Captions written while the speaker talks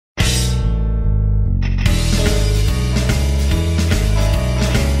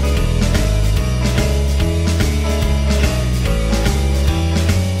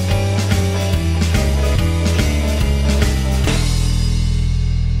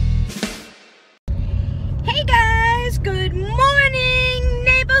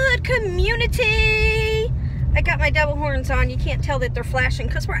Beauty! I got my double horns on. You can't tell that they're flashing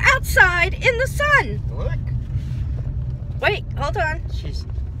because we're outside in the sun. Look. Wait, hold on. She's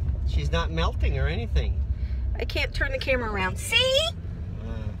not melting or anything. I can't turn the camera around. See?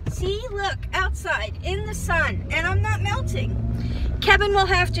 See, look, outside in the sun, and I'm not melting. Kevin will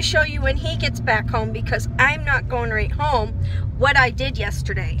have to show you when he gets back home because I'm not going right home what I did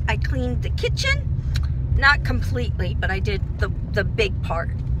yesterday. I cleaned the kitchen, not completely, but I did the big part.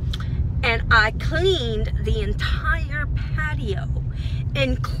 And I cleaned the entire patio,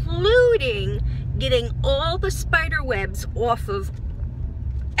 including getting all the spider webs off of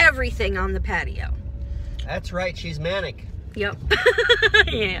everything on the patio. That's right, she's manic. Yep.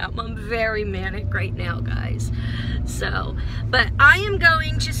 Yeah, I'm very manic right now, guys. So, but I am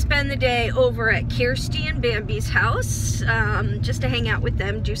going to spend the day over at Kirsty and Bamby's house, just to hang out with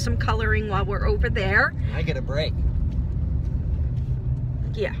them, do some coloring while we're over there. I get a break.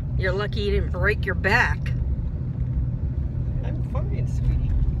 Yeah, you're lucky you didn't break your back. I'm fine,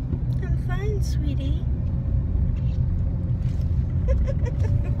 sweetie. I'm fine, sweetie.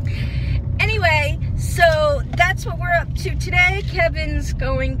 Anyway, so that's what we're up to today. Kevin's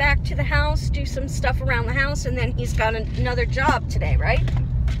going back to the house, do some stuff around the house, and then he's got another job today, right?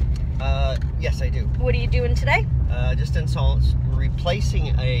 Yes, I do. What are you doing today? Just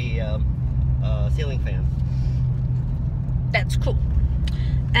replacing a ceiling fan. That's cool.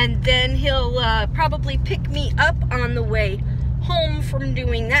 And then he'll probably pick me up on the way home from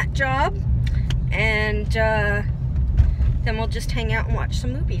doing that job, and then we'll just hang out and watch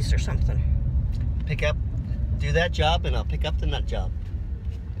some movies or something. Do that job, and I'll pick up the nut job.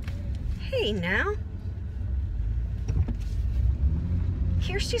 Hey, now.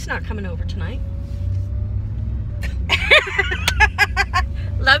 Kirsty's not coming over tonight.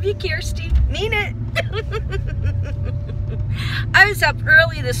 Love you, Kirsty. Mean it. I was up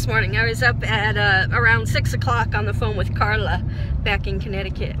early this morning. I was up at around 6 o'clock on the phone with Carla back in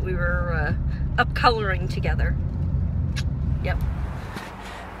Connecticut. We were up coloring together. Yep.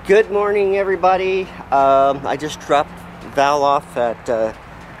 Good morning, everybody. I just dropped Val off at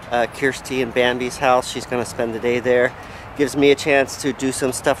Kirsty and Bamby's house. She's going to spend the day there. Gives me a chance to do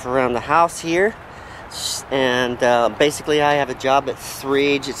some stuff around the house here. And basically I have a job at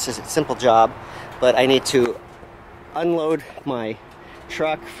 3. It's just a simple job, but I need to unload my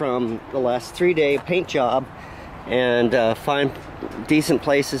truck from the last 3-day paint job and find decent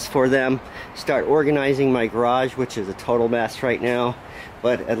places for them. Start organizing my garage, which is a total mess right now,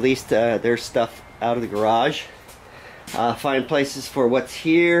 but at least there's stuff out of the garage. Find places for what's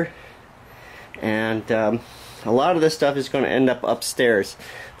here, and a lot of this stuff is going to end up upstairs,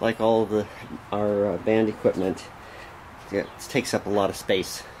 like all of our band equipment. It takes up a lot of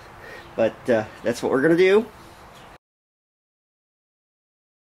space, but that's what we're going to do.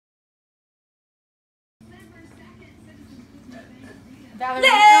 Valerie,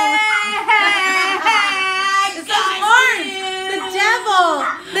 this is Lauren, the devil,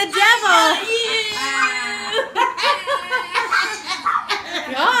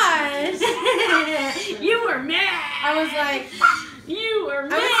 Gosh, You were mad. I was like, You were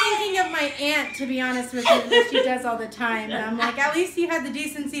mad. I was thinking of my aunt, to be honest with you, that she does all the time, and I'm like, at least you had the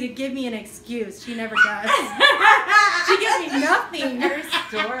decency to give me an excuse. She never does. She gives me nothing. Her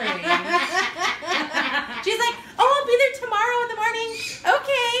story. She's like, oh, I'll be there tomorrow in the morning.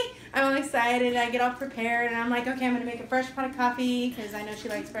 Okay. I'm all excited. I get all prepared, and I'm like, okay, I'm going to make a fresh pot of coffee, because I know she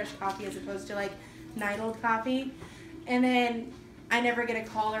likes fresh coffee as opposed to, like, night-old coffee. And then I never get a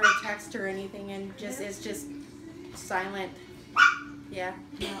call or a text or anything, and it's just silent. Yeah.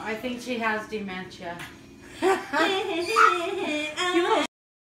 No, I think she has dementia. Valerie's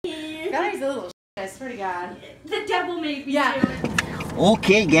a little shit, I swear to God. The devil made me Yeah. do it.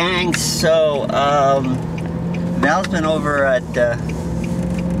 Okay, gang, so Val's been over at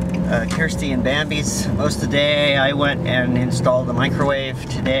Kirsty and Bamby's most of the day. I went and installed the microwave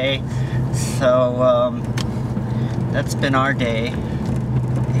today, so that's been our day.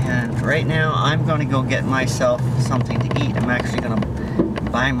 And right now I'm going to go get myself something to eat. I'm actually going to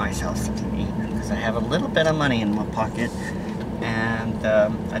buy myself something to eat because I have a little bit of money in my pocket. And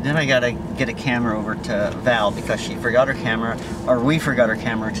then I gotta get a camera over to Val because she forgot her camera, or we forgot her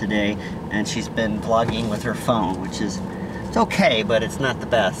camera today, and she's been vlogging with her phone, which is, it's okay, but it's not the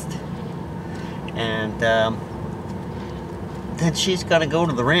best. And then she's gonna go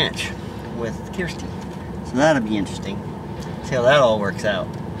to the ranch with Kirsty, so that'll be interesting. See how that all works out.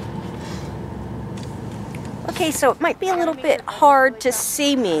 Okay, so it might be a little bit hard to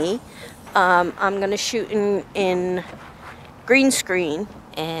see me. I'm gonna shoot in green screen,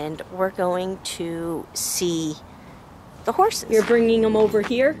 and we're going to see the horses. You're bringing them over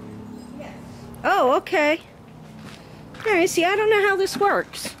here? Yes. Oh, okay. All right, see, I don't know how this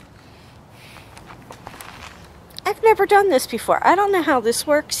works. I've never done this before. I don't know how this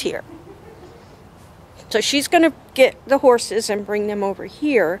works here. So she's going to get the horses and bring them over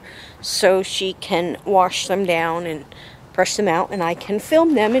here so she can wash them down and brush them out, and I can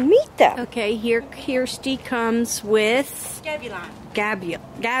film them and meet them. Okay, here Kirsty comes with Gabulon.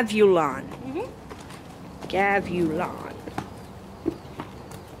 Gavulon. Gavulon.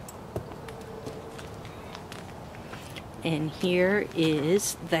 And here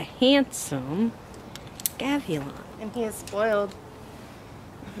is the handsome Gavulon. And he is spoiled.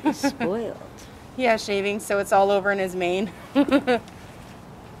 He's spoiled. He has shavings, so it's all over in his mane. You're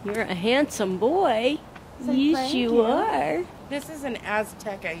a handsome boy. Yes, you are. This is an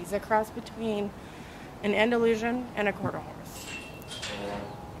Azteca. He's a cross between an Andalusian and a quarter horse.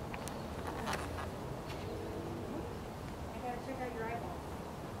 I gotta check out your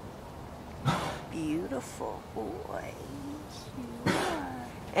eyeball. Beautiful boy.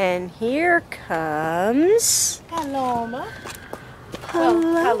 And here comes Paloma.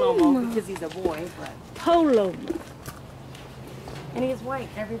 Paloma. Well, Paloma because he's a boy, but. Paloma. And he's white.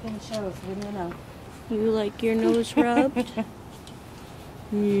 Everything shows. What do you know? You like your nose rubbed?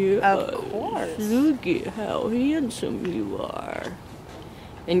 Yeah. Of course. Look at how handsome you are.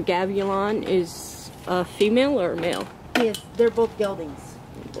 And Gavulon is a female or a male? Yes, they're both geldings.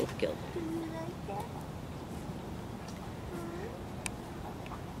 They're both geldings.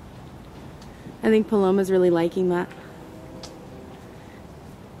 I think Paloma's really liking that.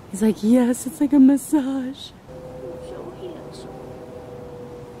 He's like, yes, it's like a massage. So handsome.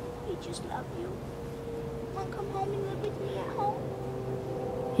 He just love you. Want to come home and live with me at home?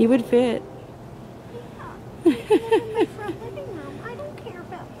 He would fit. Yeah. In my front living room. I don't care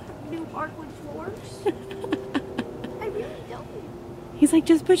about new hardwood floors. I really don't. He's like,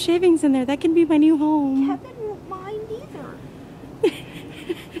 just put shavings in there. That can be my new home. Kevin won't mind either.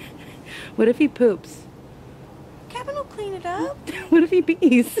 What if he poops? Kevin will clean it up. What if he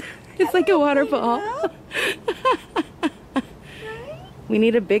pees? It's like a waterfall. Right? We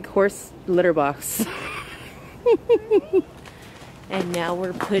need a big horse litter box. And now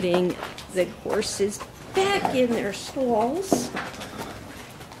we're putting the horses back in their stalls.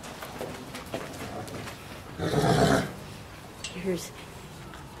 Here's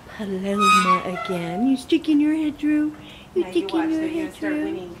Paloma again. You sticking your head through? You sticking your head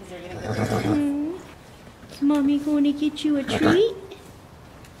through? Is Mommy going to get you a treat?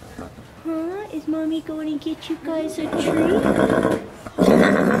 Huh? Is Mommy going to get you guys a treat?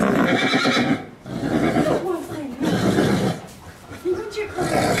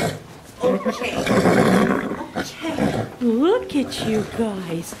 Okay. Look at you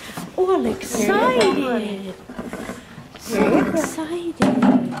guys. All excited. So excited.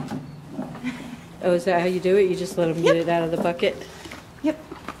 Oh, is that how you do it? You just let him get it out of the bucket? Yep.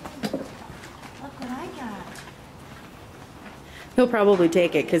 Look what I got. He'll probably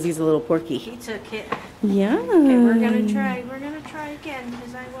take it because he's a little porky. He took it. Yeah. Okay, we're gonna try again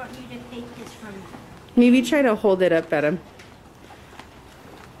because I want you to take this from me. Maybe try to hold it up at him.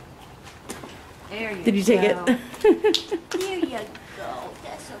 There you go. Did you take it? There you go.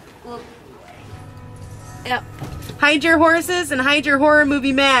 That's a good boy. Yep. Hide your horses and hide your horror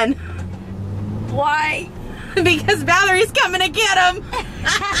movie man. Why? Because Valerie's coming to get him.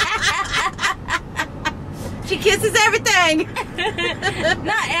 She kisses everything.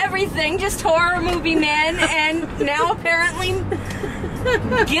 Not everything, just horror movie men and now apparently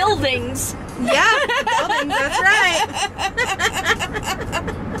gildings. Yeah, buildings, that's right.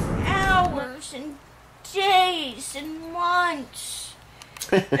 Hours and days and months.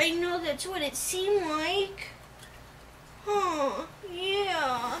 I know that's what it seemed like. Huh,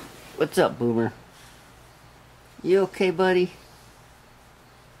 yeah. What's up, Boomer? You okay, buddy?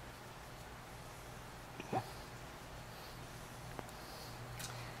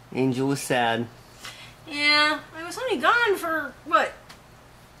 Angel was sad. Yeah, I was only gone for, what?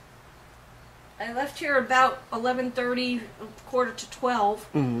 I left here about 11:30, quarter to 12.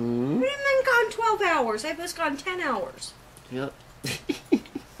 Mm-hmm. We didn't been gone 12 hours. I was gone 10 hours. Yep.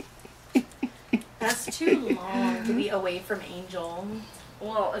 That's too long to be away from Angel.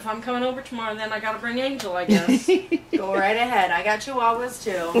 Well, if I'm coming over tomorrow, then I gotta bring Angel, I guess. Go right ahead. I got chihuahuas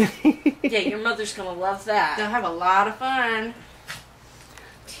too. Yeah, your mother's gonna love that. They'll have a lot of fun.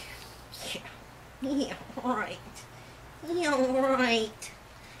 Yeah, right. Yeah, right.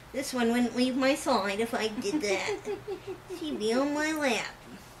 This one wouldn't leave my side if I did that. She'd be on my lap.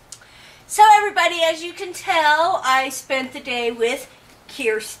 So everybody, as you can tell, I spent the day with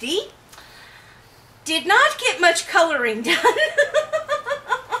Kirsty. Did not get much coloring done.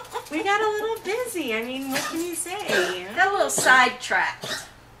 We got a little busy. I mean, what can you say? Got a little sidetracked.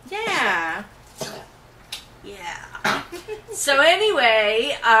 Yeah. Yeah. So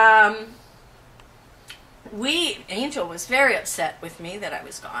anyway, Angel was very upset with me that I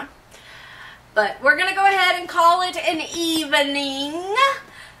was gone. But we're going to go ahead and call it an evening.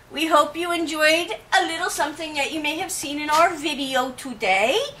 We hope you enjoyed a little something that you may have seen in our video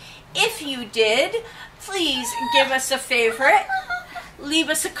today. If you did, please give us a favorite. Leave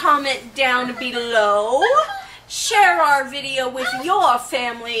us a comment down below. Share our video with your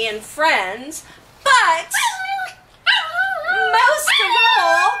family and friends. But most of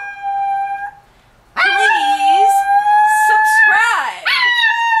all, please subscribe.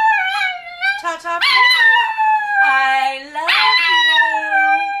 Ta-ta. I love you.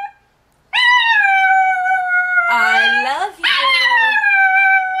 I love you.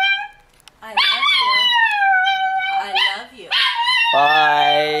 I love you. I love you. Bye.